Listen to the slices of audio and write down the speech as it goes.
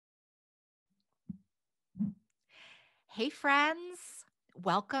Hey, friends.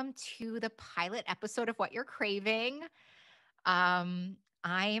 Welcome to the pilot episode of What You're Craving. I'm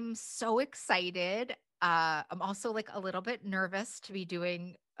so excited. I'm also like a little bit nervous to be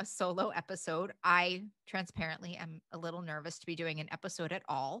doing a solo episode. I transparently am a little nervous to be doing an episode at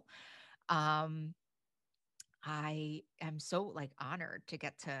all. Um, I am so like honored to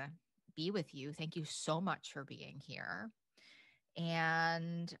get to be with you. Thank you so much for being here.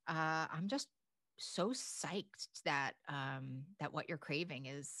 And I'm just so psyched that that what you're craving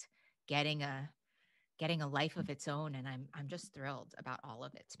is getting a getting a life of its own, and I'm just thrilled about all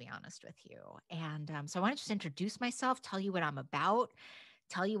of it, to be honest with you. And so I want to just introduce myself, tell you what I'm about,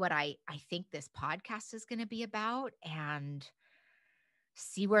 tell you what I think this podcast is going to be about, and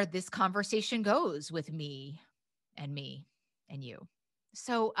see where this conversation goes with me and you.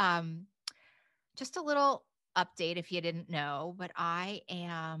 So just a little update if you didn't know, but I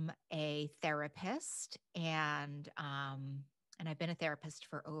am a therapist and I've been a therapist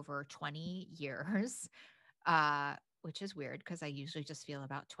for over 20 years. Which is weird because I usually just feel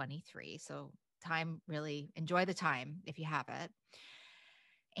about 23. So time really enjoy the time if you have it.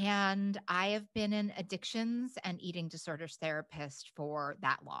 And I have been an addictions and eating disorders therapist for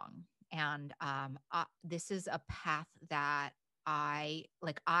that long. And this is a path that I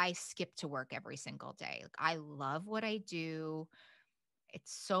skip to work every single day. Like, I love what I do.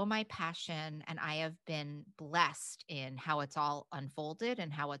 It's so my passion. And I have been blessed in how it's all unfolded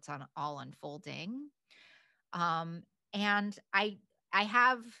and how it's all unfolding. Um, and I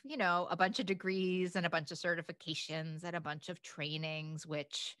have, a bunch of degrees and a bunch of certifications and a bunch of trainings,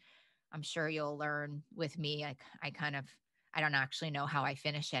 which I'm sure you'll learn with me. I don't actually know how I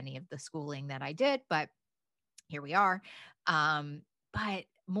finished any of the schooling that I did, but here we are. But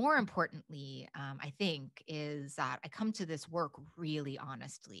more importantly, I think, is that I come to this work really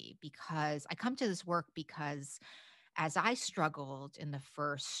honestly because I come to this work because as I struggled in the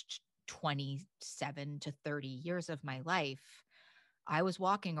first 27 to 30 years of my life, I was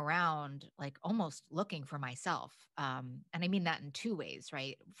walking around like almost looking for myself. And I mean that in two ways,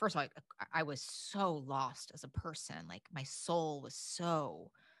 right? First of all, I was so lost as a person. Like, my soul was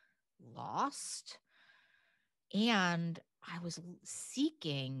so lost. And I was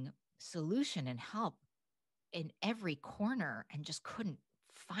seeking solution and help in every corner and just couldn't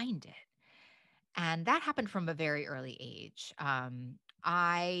find it. And that happened from a very early age.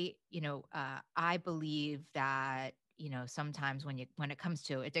 I believe that, sometimes when it comes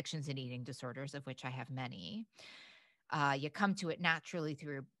to addictions and eating disorders, of which I have many, you come to it naturally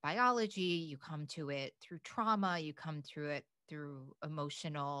through biology, you come to it through trauma, you come through it through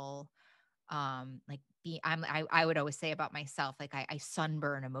emotional, I would always say about myself, like, I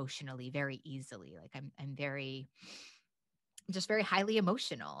sunburn emotionally very easily. Like, I'm very, just very highly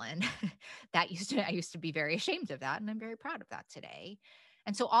emotional. And I used to be very ashamed of that. And I'm very proud of that today.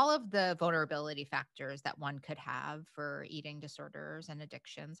 And so all of the vulnerability factors that one could have for eating disorders and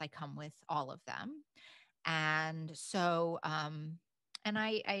addictions, I come with all of them. And so, and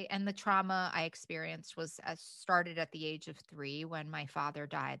the trauma I experienced was started at the age of 3 when my father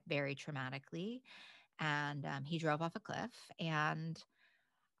died very traumatically, and he drove off a cliff. And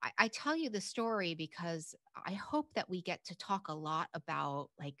I tell you the story because I hope that we get to talk a lot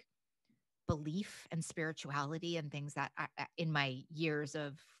about like belief and spirituality and things that in my years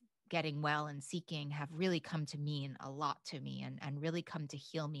of getting well and seeking have really come to mean a lot to me, and really come to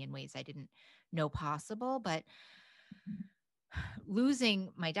heal me in ways I didn't know possible. But losing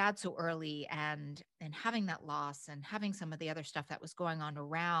my dad so early, and having that loss and having some of the other stuff that was going on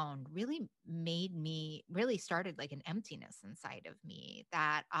around really started like an emptiness inside of me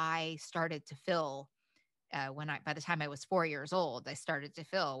that I started to fill. By the time I was 4 years old, I started to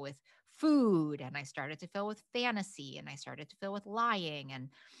fill with food, and I started to fill with fantasy, and I started to fill with lying, and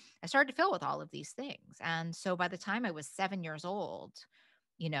I started to fill with all of these things. And so by the time I was 7 years old,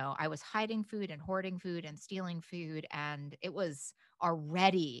 I was hiding food and hoarding food and stealing food. And it was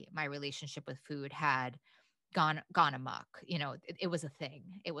already, my relationship with food had gone amok. It was a thing.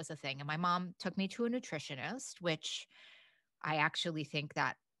 It was a thing. And my mom took me to a nutritionist, which I actually think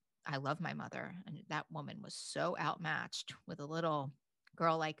that I love my mother. And that woman was so outmatched with a little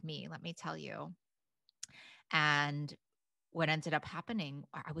girl like me, let me tell you. And what ended up happening,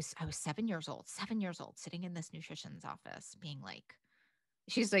 I was 7 years old, 7 years old, sitting in this nutrition's office, being like,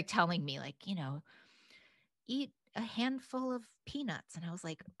 she's like telling me, like, eat a handful of peanuts. And I was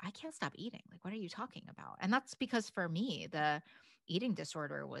like, I can't stop eating. Like, what are you talking about? And that's because for me, the eating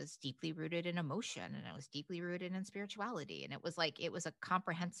disorder was deeply rooted in emotion, and it was deeply rooted in spirituality. And it was a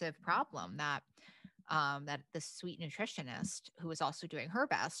comprehensive problem that the sweet nutritionist, who was also doing her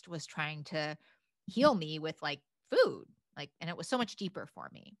best, was trying to heal me with like food. Like, and it was so much deeper for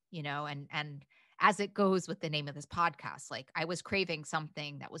me, and as it goes with the name of this podcast, like I was craving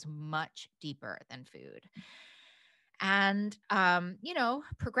something that was much deeper than food. And,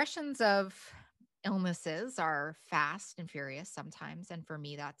 progressions of illnesses are fast and furious sometimes. And for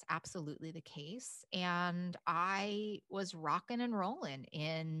me, that's absolutely the case. And I was rocking and rolling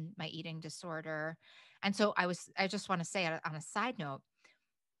in my eating disorder. And so I just want to say on a side note,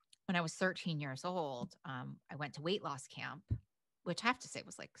 when I was 13 years old, I went to weight loss camp, which I have to say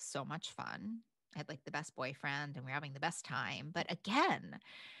was like so much fun. I had like the best boyfriend and we were having the best time. But again,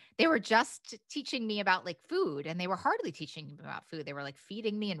 they were just teaching me about like food and they were hardly teaching me about food. They were like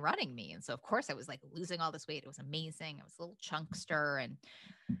feeding me and running me. And so of course I was like losing all this weight. It was amazing. I was a little chunkster. And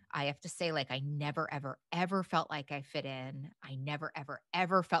I have to say, like, I never, ever, ever felt like I fit in. I never, ever,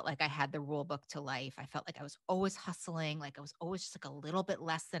 ever felt like I had the rule book to life. I felt like I was always hustling, like I was always just like a little bit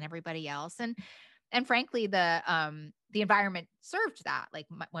less than everybody else. And frankly, the environment served that. Like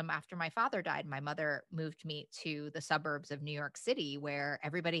when after my father died, my mother moved me to the suburbs of New York City, where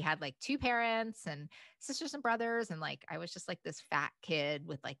everybody had like two parents and sisters and brothers, and like I was just like this fat kid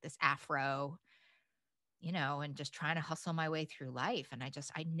with like this afro, and just trying to hustle my way through life. And I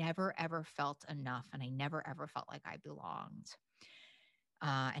never ever felt enough, and I never ever felt like I belonged.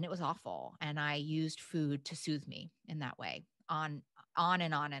 And it was awful. And I used food to soothe me in that way, on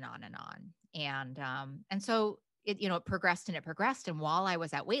and on and on and on. And so it progressed and it progressed. And while I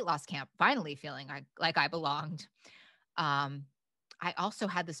was at weight loss camp, finally feeling like I belonged, um, I also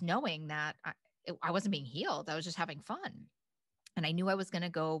had this knowing that I wasn't being healed. I was just having fun. And I knew I was going to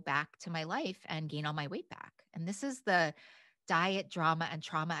go back to my life and gain all my weight back. And this is the diet drama and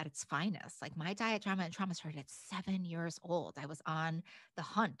trauma at its finest. Like my diet drama and trauma started at 7 years old. I was on the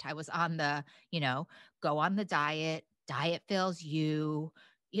hunt. I was on the, go on the diet fails you,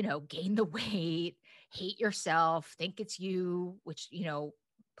 gain the weight, hate yourself, think it's you, which,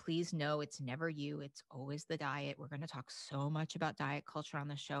 please know it's never you. It's always the diet. We're going to talk so much about diet culture on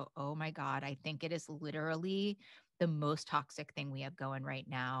the show. Oh my God. I think it is literally the most toxic thing we have going right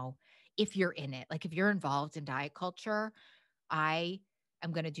now. If you're in it, like if you're involved in diet culture, I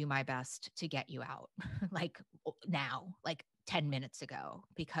am going to do my best to get you out like now, like 10 minutes ago,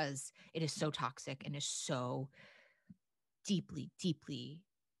 because it is so toxic and is so deeply, deeply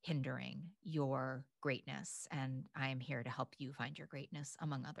hindering your greatness. And I am here to help you find your greatness,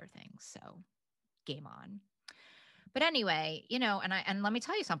 among other things. So game on. But anyway, and let me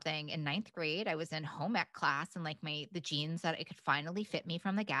tell you something. In ninth grade, I was in home ec class, and like the jeans that it could finally fit me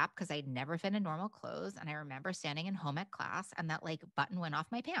from the Gap, because I'd never fit in normal clothes. And I remember standing in home ec class and that like button went off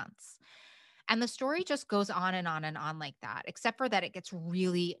my pants. And the story just goes on and on and on like that, except for that it gets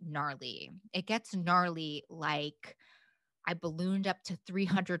really gnarly. It gets gnarly like I ballooned up to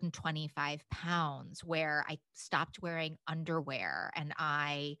 325 pounds, where I stopped wearing underwear and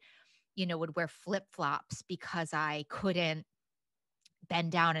I would wear flip flops because I couldn't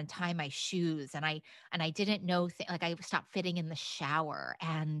bend down and tie my shoes. And I didn't know, like I stopped fitting in the shower,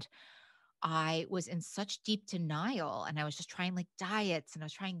 and I was in such deep denial, and I was just trying like diets, and I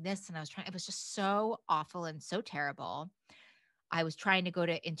was trying this and it was just so awful and so terrible. I was trying to go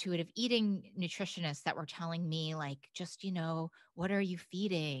to intuitive eating nutritionists that were telling me like, just, what are you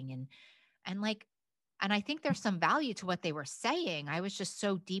feeding? And like, and I think there's some value to what they were saying. I was just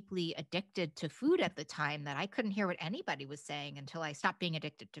so deeply addicted to food at the time that I couldn't hear what anybody was saying until I stopped being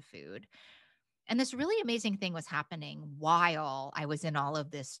addicted to food. And this really amazing thing was happening while I was in all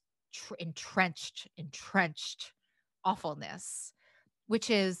of this entrenched awfulness, which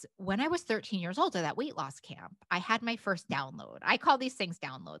is when I was 13 years old at that weight loss camp, I had my first download. I call these things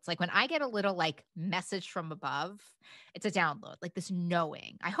downloads. Like when I get a little like message from above, it's a download, like this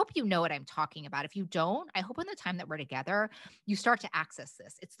knowing. I hope you know what I'm talking about. If you don't, I hope in the time that we're together, you start to access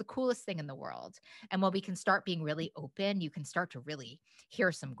this. It's the coolest thing in the world. And when we can start being really open, you can start to really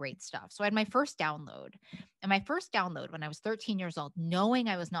hear some great stuff. So I had my first download. And my first download when I was 13 years old, knowing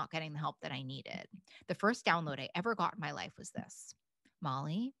I was not getting the help that I needed, the first download I ever got in my life was this: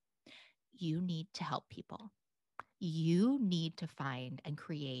 Molly, you need to help people. You need to find and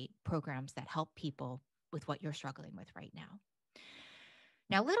create programs that help people with what you're struggling with right now.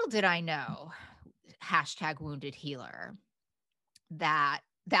 Now, little did I know, hashtag wounded healer, that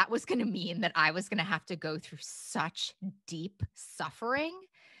that was going to mean that I was going to have to go through such deep suffering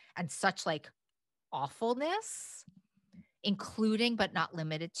and such like awfulness, including but not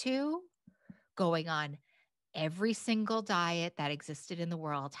limited to going on every single diet that existed in the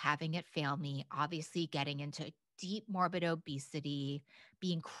world, having it fail me, obviously getting into deep morbid obesity,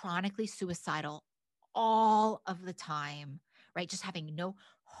 being chronically suicidal all of the time, right? Just having no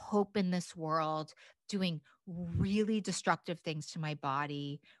hope in this world, doing really destructive things to my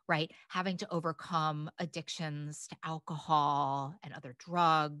body, right? Having to overcome addictions to alcohol and other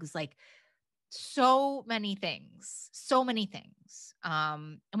drugs, like so many things, so many things.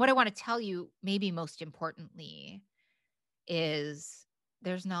 And what I want to tell you, maybe most importantly, is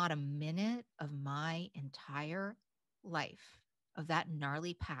there's not a minute of my entire life of that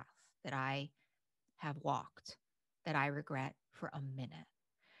gnarly path that I have walked that I regret for a minute.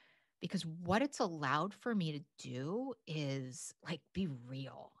 Because what it's allowed for me to do is like be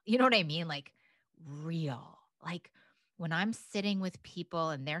real. You know what I mean? Like real. Like when I'm sitting with people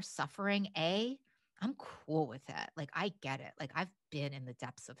and they're suffering, I'm cool with it. Like I get it. Like I've been in the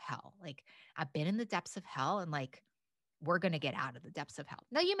depths of hell. Like I've been in the depths of hell and like we're going to get out of the depths of hell.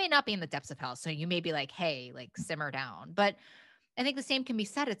 Now, you may not be in the depths of hell. So you may be like, hey, like simmer down. But I think the same can be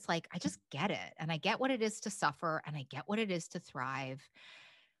said. It's like, I just get it. And I get what it is to suffer and I get what it is to thrive.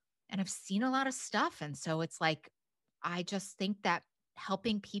 And I've seen a lot of stuff. And so it's like, I just think that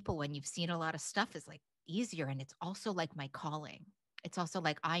helping people when you've seen a lot of stuff is like easier. And it's also like my calling. It's also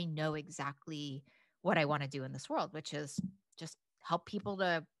like, I know exactly what I want to do in this world, which is just help people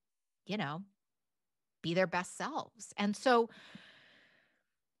to, you know, be their best selves. And so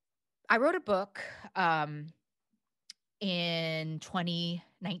I wrote a book in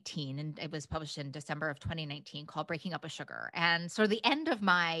 2019, and it was published in December of 2019 called Breaking Up with Sugar. And so the end of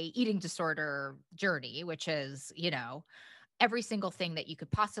my eating disorder journey, which is, you know, every single thing that you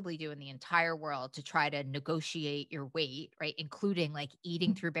could possibly do in the entire world to try to negotiate your weight, right? Including like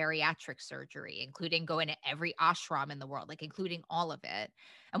eating through bariatric surgery, including going to every ashram in the world, like including all of it.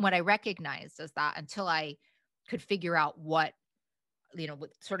 And what I recognized is that until I could figure out what, you know,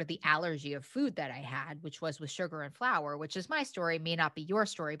 with sort of the allergy of food that I had, which was with sugar and flour, which is my story, may not be your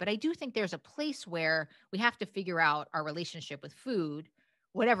story, but I do think there's a place where we have to figure out our relationship with food,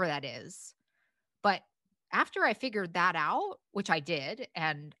 whatever that is. But after I figured that out, which I did,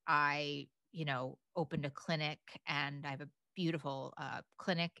 and I, you know, opened a clinic, and I have a beautiful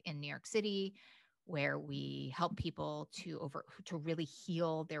clinic in New York City where we help people to really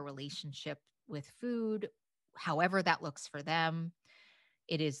heal their relationship with food, however that looks for them.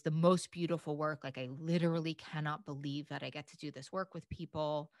 It is the most beautiful work. Like I literally cannot believe that I get to do this work with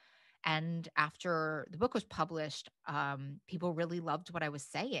people. And after the book was published, people really loved what I was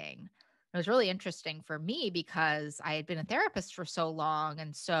saying. It was really interesting for me because I had been a therapist for so long.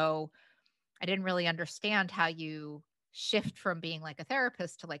 And so I didn't really understand how you shift from being like a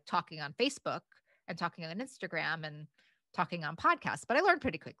therapist to like talking on Facebook and talking on Instagram and talking on podcasts. But I learned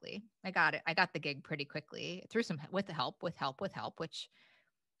pretty quickly. I got it. I got the gig pretty quickly through some with help, which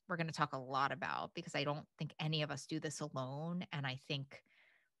we're going to talk a lot about because I don't think any of us do this alone. And I think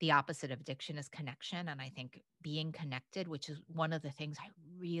the opposite of addiction is connection. And I think being connected, which is one of the things I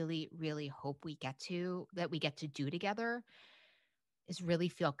really, really hope that we get to do together, is really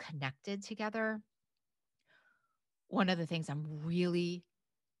feel connected together. One of the things I'm really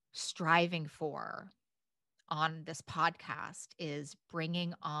striving for on this podcast is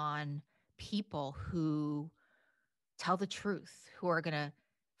bringing on people who tell the truth, who are going to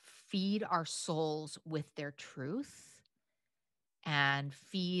feed our souls with their truth and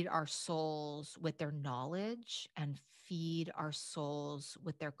feed our souls with their knowledge and feed our souls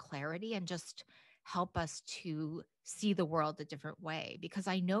with their clarity and just help us to see the world a different way. Because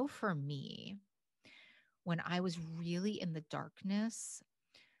I know for me, when I was really in the darkness,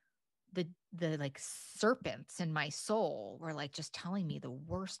 the like serpents in my soul were like just telling me the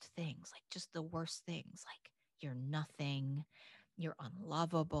worst things, like just the worst things, like you're nothing, you're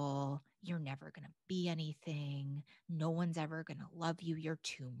unlovable, you're never going to be anything, no one's ever going to love you, you're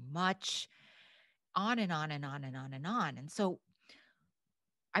too much, on and on and on and on and on. And so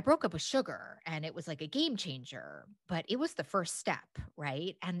I broke up with sugar and it was like a game changer, but it was the first step,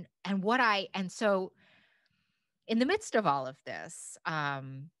 right? And so in the midst of all of this,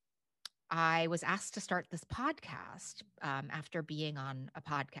 I was asked to start this podcast after being on a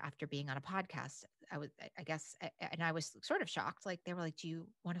podcast. I guess, and I was sort of shocked. Like they were like, "Do you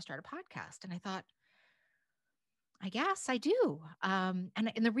want to start a podcast?" And I thought, I guess I do. And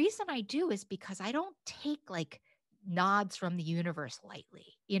the reason I do is because I don't take like nods from the universe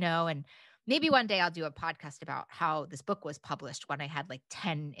lightly, you know. And maybe one day I'll do a podcast about how this book was published when I had like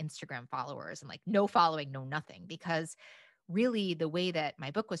 10 Instagram followers and like no following, no nothing, because really the way that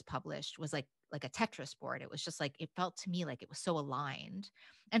my book was published was like a Tetris board. It was just like it felt to me like it was so aligned.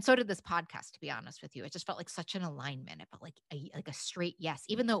 And so did this podcast, to be honest with you. It just felt like such an alignment. It felt like a straight yes,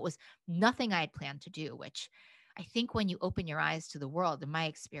 even though it was nothing I had planned to do, which I think when you open your eyes to the world, in my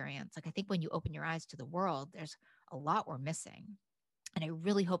experience, like I think when you open your eyes to the world, there's a lot we're missing. And I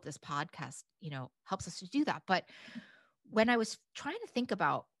really hope this podcast, helps us to do that. But when I was trying to think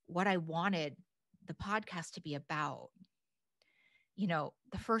about what I wanted the podcast to be about,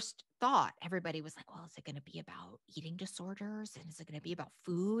 the first thought, everybody was like, well, is it going to be about eating disorders? And is it going to be about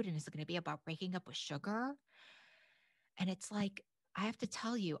food? And is it going to be about breaking up with sugar? And it's like, I have to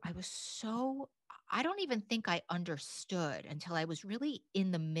tell you, I don't even think I understood until I was really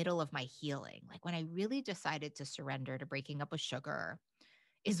in the middle of my healing. Like when I really decided to surrender to breaking up with sugar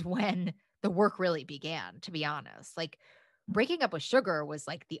is when the work really began, to be honest. Like breaking up with sugar was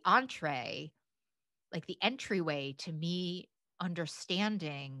like the entree, like the entryway to me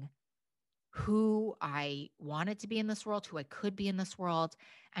understanding who I wanted to be in this world, who I could be in this world,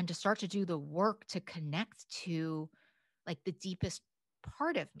 and to start to do the work to connect to like the deepest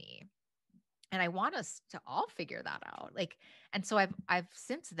part of me. And I want us to all figure that out. Like, and so I've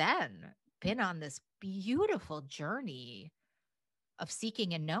since then been on this beautiful journey of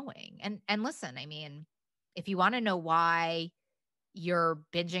seeking and knowing. And listen, I mean, if you want to know why you're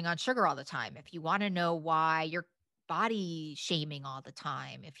binging on sugar all the time, if you want to know why you're body shaming all the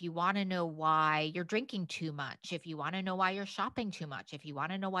time, if you want to know why you're drinking too much, if you want to know why you're shopping too much, if you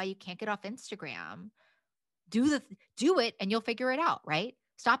want to know why you can't get off Instagram, do it and you'll figure it out, right?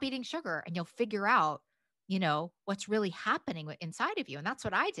 Stop eating sugar and you'll figure out, what's really happening inside of you. And that's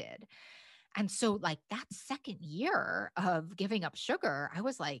what I did. And so like that second year of giving up sugar, I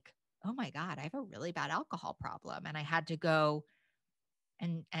was like, oh my God, I have a really bad alcohol problem. And I had to go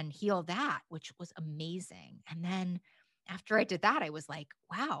and heal that, which was amazing. And then after I did that, I was like,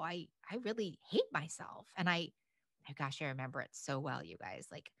 wow, I really hate myself. And oh gosh, I remember it so well, you guys.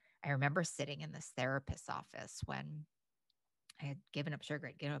 Like I remember sitting in this therapist's office when I had given up sugar,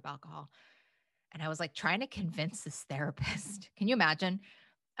 I'd given up alcohol. And I was like trying to convince this therapist. Can you imagine?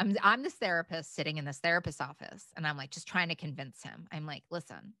 I'm this therapist sitting in this therapist's office, and I'm like just trying to convince him. I'm like,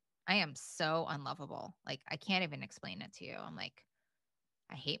 listen, I am so unlovable. Like I can't even explain it to you. I'm like,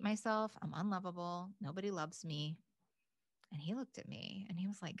 I hate myself. I'm unlovable. Nobody loves me. And he looked at me and he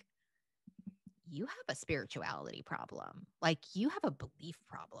was like, you have a spirituality problem. Like you have a belief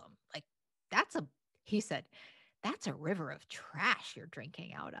problem. Like that's a, he said, that's a river of trash you're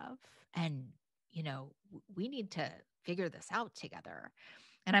drinking out of. And, we need to figure this out together.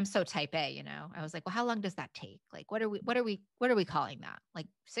 And I'm so type A. I was like, well, how long does that take? Like, what are we calling that? Like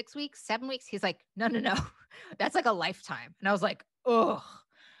 6 weeks, 7 weeks? He's like, no, no, no. That's like a lifetime. And I was like, oh,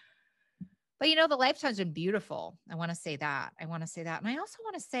 but the lifetime's been beautiful. I want to say that. I want to say that. And I also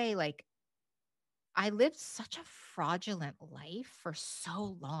want to say, like, I lived such a fraudulent life for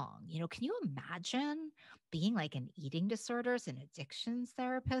so long. Can you imagine being like an eating disorders and addictions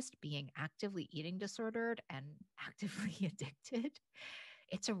therapist, being actively eating disordered and actively addicted?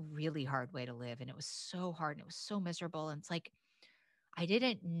 It's a really hard way to live. And it was so hard and it was so miserable. And it's like, I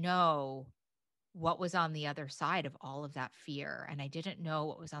didn't know what was on the other side of all of that fear. And I didn't know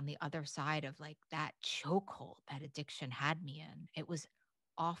what was on the other side of like that chokehold that addiction had me in. It was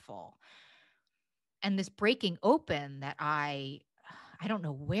awful. And this breaking open that I don't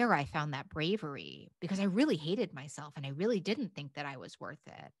know where I found that bravery because I really hated myself and I really didn't think that I was worth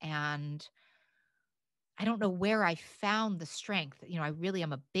it. And I don't know where I found the strength. I really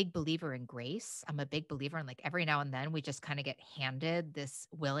am a big believer in grace. I'm a big believer in like every now and then we just kind of get handed this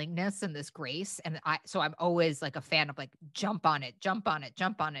willingness and this grace. And so I'm always like a fan of like, jump on it, jump on it,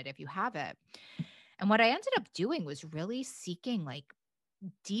 jump on it if you have it. And what I ended up doing was really seeking like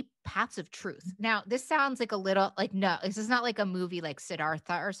deep paths of truth. Now, this sounds like a little like, no, this is not like a movie like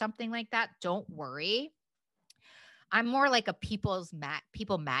Siddhartha or something like that. Don't worry. I'm more like a people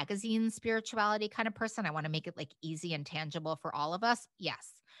magazine spirituality kind of person. I want to make it like easy and tangible for all of us.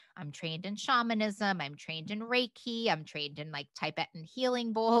 Yes. I'm trained in shamanism. I'm trained in Reiki. I'm trained in like Tibetan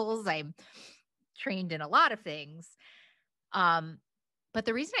healing bowls. I'm trained in a lot of things. But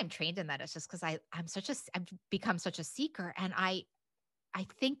the reason I'm trained in that is just because I've become such a seeker. And I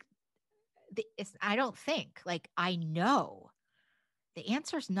think I don't think like I know the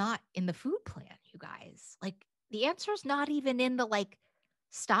answer's not in the food plan, you guys. Like the answer's not even in the like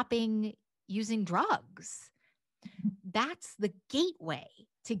stopping using drugs. That's the gateway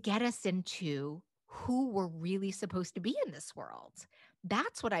to get us into who we're really supposed to be in this world.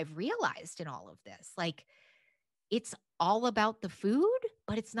 That's what I've realized in all of this. Like it's all about the food,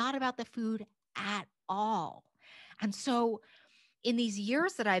 but it's not about the food at all. And so in these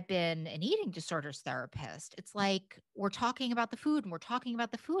years that I've been an eating disorders therapist, it's like we're talking about the food and we're talking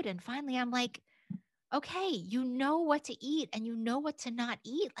about the food. And finally, I'm like, okay, you know what to eat and you know what to not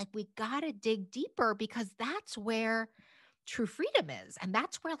eat. Like we got to dig deeper because that's where true freedom is. And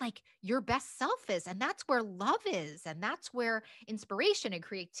that's where like your best self is. And that's where love is. And that's where inspiration and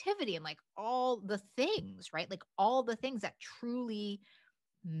creativity and like all the things, right? Like all the things that truly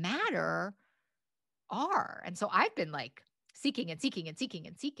matter are. And so I've been like seeking and seeking and seeking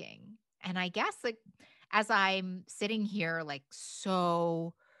and seeking. And I guess like as I'm sitting here, like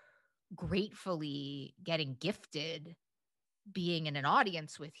so gratefully getting gifted being in an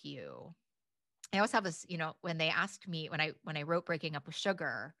audience with you, I always have this, when they asked me when I wrote Breaking Up with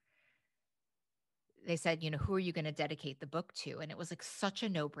Sugar, they said, who are you going to dedicate the book to? And it was like such a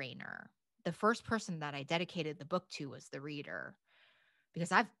no-brainer. The first person that I dedicated the book to was the reader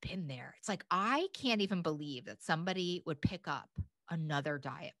because I've been there. It's like I can't even believe that somebody would pick up another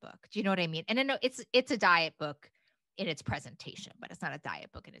diet book. Do you know what I mean? And I know it's a diet book in its presentation, but it's not a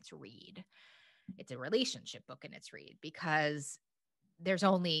diet book in its read. It's a relationship book in its read because there's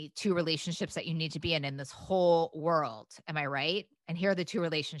only two relationships that you need to be in this whole world. Am I right? And here are the two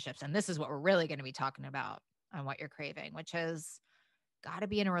relationships. And this is what we're really going to be talking about on What You're Craving, which is got to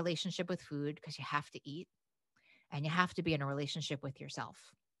be in a relationship with food because you have to eat, and you have to be in a relationship with yourself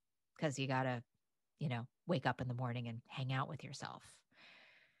because you got to, wake up in the morning and hang out with yourself.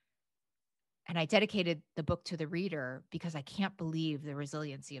 And I dedicated the book to the reader because I can't believe the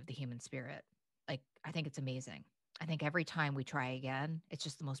resiliency of the human spirit. Like, I think it's amazing. I think every time we try again, it's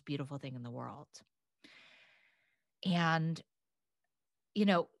just the most beautiful thing in the world. And, you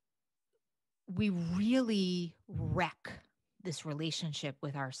know, we really wreck this relationship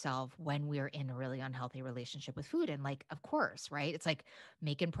with ourselves when we're in a really unhealthy relationship with food. And like, of course, right? It's like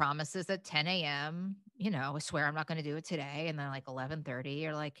making promises at 10 a.m., I swear I'm not going to do it today. And then like 11:30,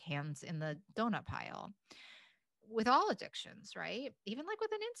 you're like hands in the donut pile. With all addictions, right? Even like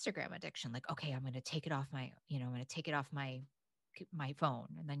with an Instagram addiction, like, okay, I'm going to take it off I'm going to take it off my phone.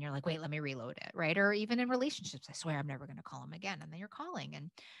 And then you're like, wait, let me reload it. Right. Or even in relationships, I swear I'm never going to call him again. And then you're calling, and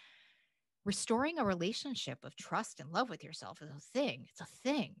restoring a relationship of trust and love with yourself is a thing. It's a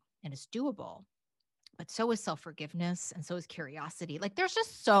thing and it's doable. But so is self-forgiveness, and so is curiosity. Like there's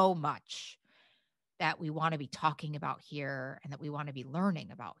just so much that we want to be talking about here and that we want to be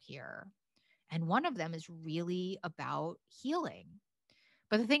learning about here. And one of them is really about healing.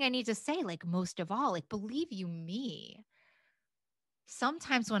 But the thing I need to say, like most of all, like believe you me,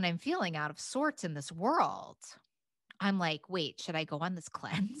 sometimes when I'm feeling out of sorts in this world, I'm like, wait, should I go on this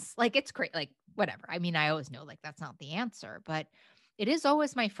cleanse? Like it's great, like whatever. I mean, I always know like that's not the answer, but it is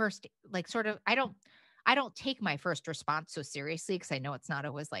always my first, like sort of, I don't take my first response so seriously because I know it's not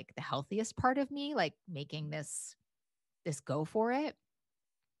always like the healthiest part of me, like making this go for it.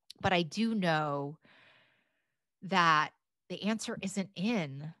 But I do know that the answer isn't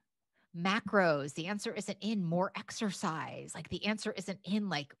in macros. The answer isn't in more exercise. Like the answer isn't in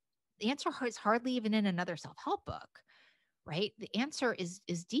like the answer is hardly even in another self-help book, right? The answer is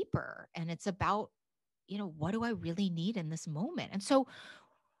deeper, and it's about, what do I really need in this moment? And so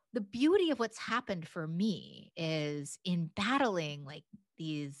the beauty of what's happened for me is in battling like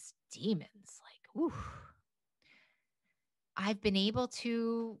these demons, like, ooh, I've been able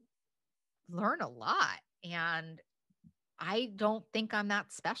to learn a lot. And I don't think I'm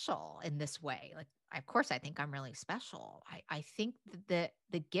that special in this way. Like, of course, I think I'm really special. I think that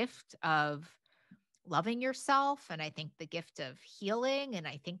the gift of loving yourself, and I think the gift of healing, and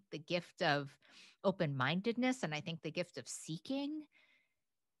I think the gift of open mindedness, and I think the gift of seeking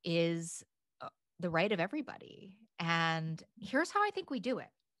is the right of everybody. And here's how I think we do it.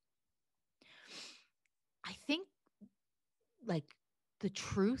 I think like the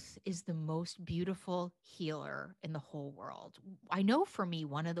truth is the most beautiful healer in the whole world. I know for me,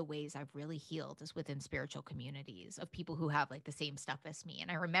 one of the ways I've really healed is within spiritual communities of people who have like the same stuff as me.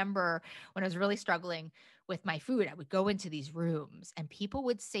 And I remember when I was really struggling with my food, I would go into these rooms and people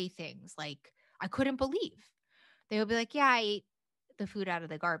would say things like, I couldn't believe. They would be like, yeah, I ate the food out of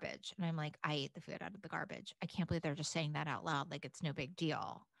the garbage. And I'm like, I ate the food out of the garbage. I can't believe they're just saying that out loud. Like it's no big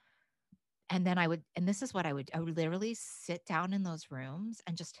deal. And then and this is what I would literally sit down in those rooms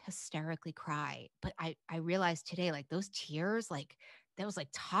and just hysterically cry. But I realized today, like those tears, like there was like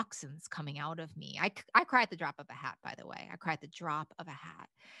toxins coming out of me. I cry at the drop of a hat, by the way. I cry at the drop of a hat.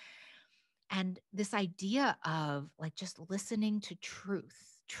 And this idea of like just listening to truth.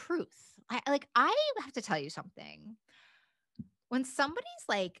 I have to tell you something. When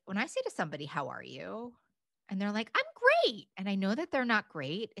I say to somebody, how are you? And they're like, I'm great. And I know that they're not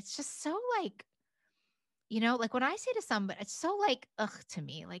great. It's just so like, like when I say to somebody, it's so like, ugh, to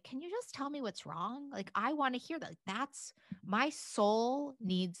me, like, can you just tell me what's wrong? Like, I want to hear that. Like, that's my soul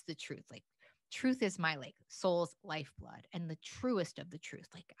needs the truth. Like, truth is my like soul's lifeblood and the truest of the truth.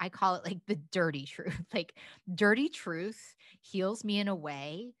 Like I call it like the dirty truth. Like dirty truth heals me in a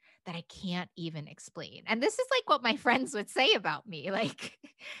way that I can't even explain. And this is like what my friends would say about me. Like,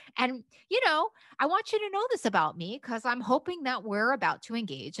 and I want you to know this about me because I'm hoping that we're about to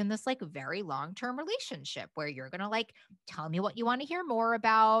engage in this like very long-term relationship where you're gonna like tell me what you want to hear more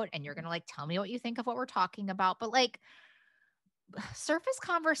about and you're gonna like tell me what you think of what we're talking about. But like surface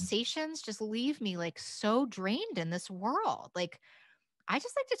conversations just leave me like so drained in this world. Like I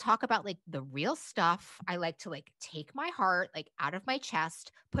just like to talk about like the real stuff. I like to like take my heart like out of my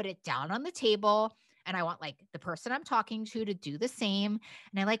chest, put it down on the table, and I want like the person I'm talking to do the same.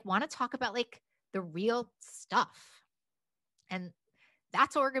 And I like want to talk about like the real stuff. And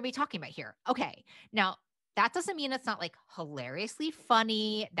that's what we're going to be talking about here. Okay. Now, that doesn't mean it's not like hilariously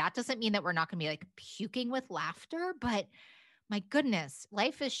funny. That doesn't mean that we're not going to be like puking with laughter, but my goodness,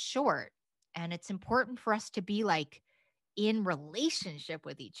 life is short and it's important for us to be like in relationship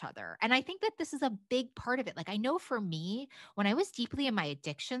with each other. And I think that this is a big part of it. Like, I know for me, when I was deeply in my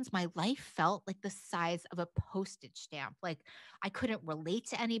addictions, my life felt like the size of a postage stamp. Like, I couldn't relate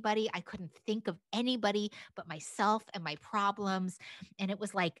to anybody. I couldn't think of anybody but myself and my problems. And it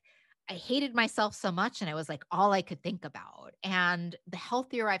was like, I hated myself so much. And it was like all I could think about. And the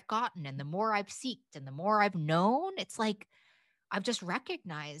healthier I've gotten and the more I've seeked and the more I've known, it's like, I've just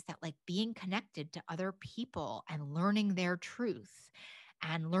recognized that like being connected to other people and learning their truth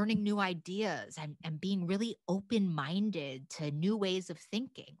and learning new ideas and being really open-minded to new ways of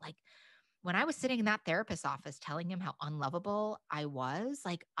thinking. Like when I was sitting in that therapist's office telling him how unlovable I was,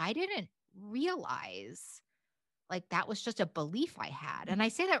 like I didn't realize like that was just a belief I had. And I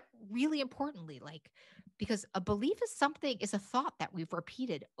say that really importantly, like because a belief is a thought that we've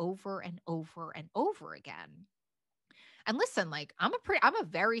repeated over and over and over again. And listen, like I'm a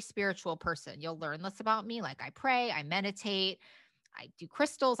very spiritual person. You'll learn this about me. Like I pray, I meditate, I do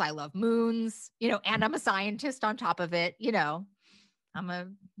crystals, I love moons, and I'm a scientist on top of it, I'm a,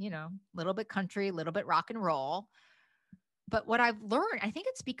 little bit country, little bit rock and roll. But what I've learned, I think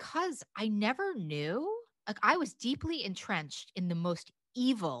it's because I never knew, like I was deeply entrenched in the most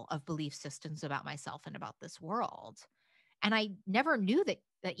evil of belief systems about myself and about this world. And I never knew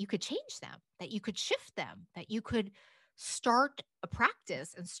that you could change them, that you could shift them, that you could start a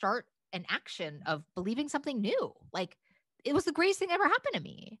practice and start an action of believing something new. Like it was the greatest thing that ever happened to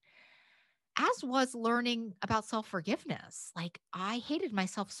me. As was learning about self-forgiveness. Like I hated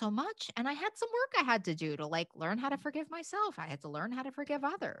myself so much and I had some work I had to do to like learn how to forgive myself. I had to learn how to forgive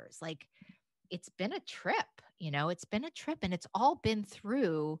others. Like it's been a trip, it's been a trip and it's all been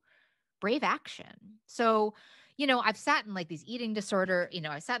through brave action. So, I've sat in like these eating disorder,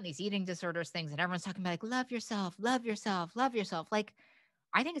 I sat in these eating disorders things and everyone's talking about like, love yourself, love yourself, love yourself. Like,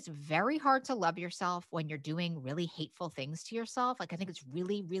 I think it's very hard to love yourself when you're doing really hateful things to yourself. Like, I think it's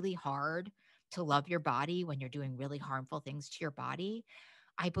really, really hard to love your body when you're doing really harmful things to your body.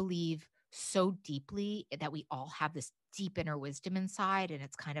 I believe so deeply that we all have this deep inner wisdom inside, and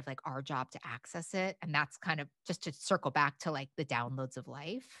it's kind of like our job to access it. And that's kind of just to circle back to like the downloads of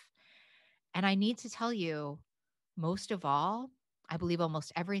life. And I need to tell you, most of all, I believe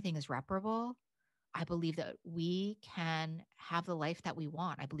almost everything is reparable. I believe that we can have the life that we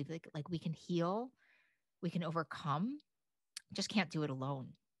want. I believe like we can heal, we can overcome, just can't do it alone.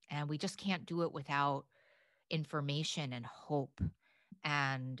 And we just can't do it without information and hope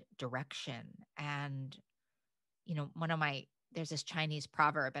and direction. And, there's this Chinese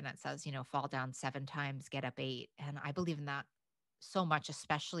proverb and it says, fall down 7 times, get up 8. And I believe in that so much,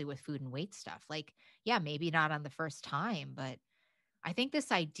 especially with food and weight stuff. Like, yeah, maybe not on the first time, but I think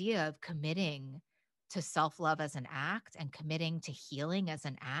this idea of committing to self love as an act and committing to healing as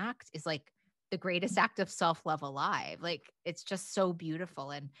an act is like the greatest act of self love alive. Like, it's just so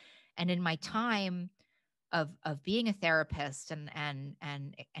beautiful. And in my time of being a therapist and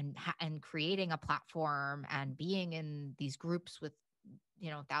creating a platform and being in these groups with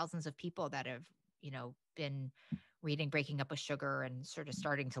thousands of people that have been reading Breaking Up with Sugar and sort of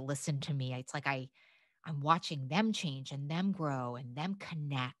starting to listen to me. It's like I'm watching them change and them grow and them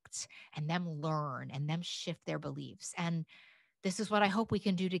connect and them learn and them shift their beliefs. And this is what I hope we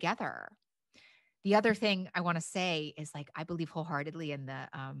can do together. The other thing I want to say is like I believe wholeheartedly in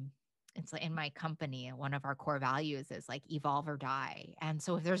it's like in my company, and one of our core values is like evolve or die. And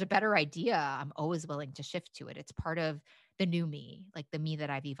so if there's a better idea, I'm always willing to shift to it. It's part of the new me, like the me that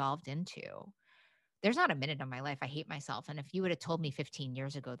I've evolved into. There's not a minute in my life I hate myself. And if you would have told me 15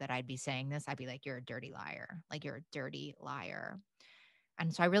 years ago that I'd be saying this, I'd be like, you're a dirty liar. Like you're a dirty liar.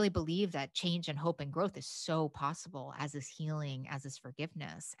 And so I really believe that change and hope and growth is so possible, as is healing, as is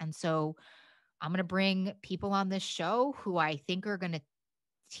forgiveness. And so I'm going to bring people on this show who I think are going to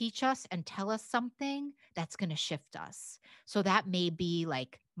teach us and tell us something that's going to shift us. So that may be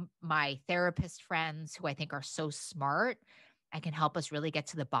like my therapist friends who I think are so smart and can help us really get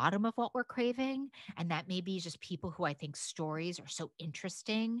to the bottom of what we're craving. And that may be just people who I think stories are so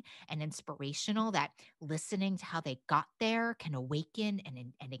interesting and inspirational that listening to how they got there can awaken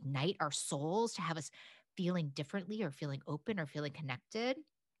and ignite our souls to have us feeling differently or feeling open or feeling connected.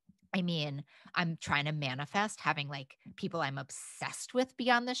 I mean, I'm trying to manifest having like people I'm obsessed with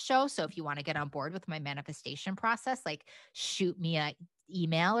be on this show. So if you want to get on board with my manifestation process, like shoot me a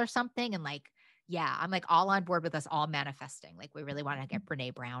email or something. And like, yeah, I'm like all on board with us all manifesting. Like we really want to get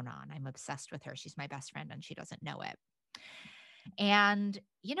Brene Brown on. I'm obsessed with her. She's my best friend and she doesn't know it. And,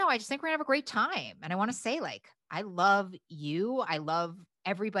 I just think we're going to have a great time. And I want to say, like, I love you. I love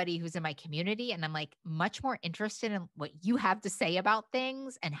everybody who's in my community. And I'm like much more interested in what you have to say about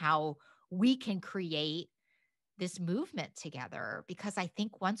things and how we can create this movement together. Because I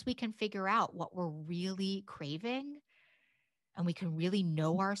think once we can figure out what we're really craving and we can really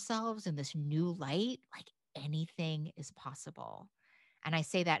know ourselves in this new light, like anything is possible. And I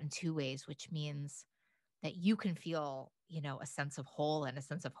say that in two ways, which means that you can feel, a sense of whole and a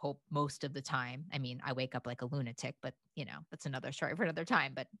sense of hope most of the time. I mean, I wake up like a lunatic, but that's another story for another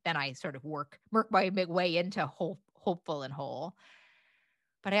time. But then I sort of work my way into hopeful and whole.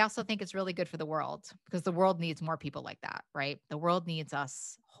 But I also think it's really good for the world because the world needs more people like that, right? The world needs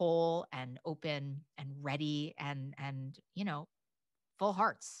us whole and open and ready and full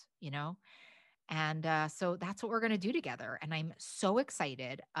hearts, and so that's what we're going to do together. And I'm so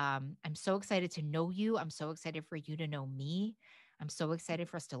excited. I'm so excited to know you. I'm so excited for you to know me. I'm so excited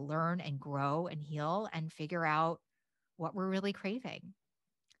for us to learn and grow and heal and figure out what we're really craving.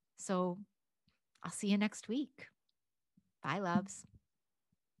 So I'll see you next week. Bye, loves.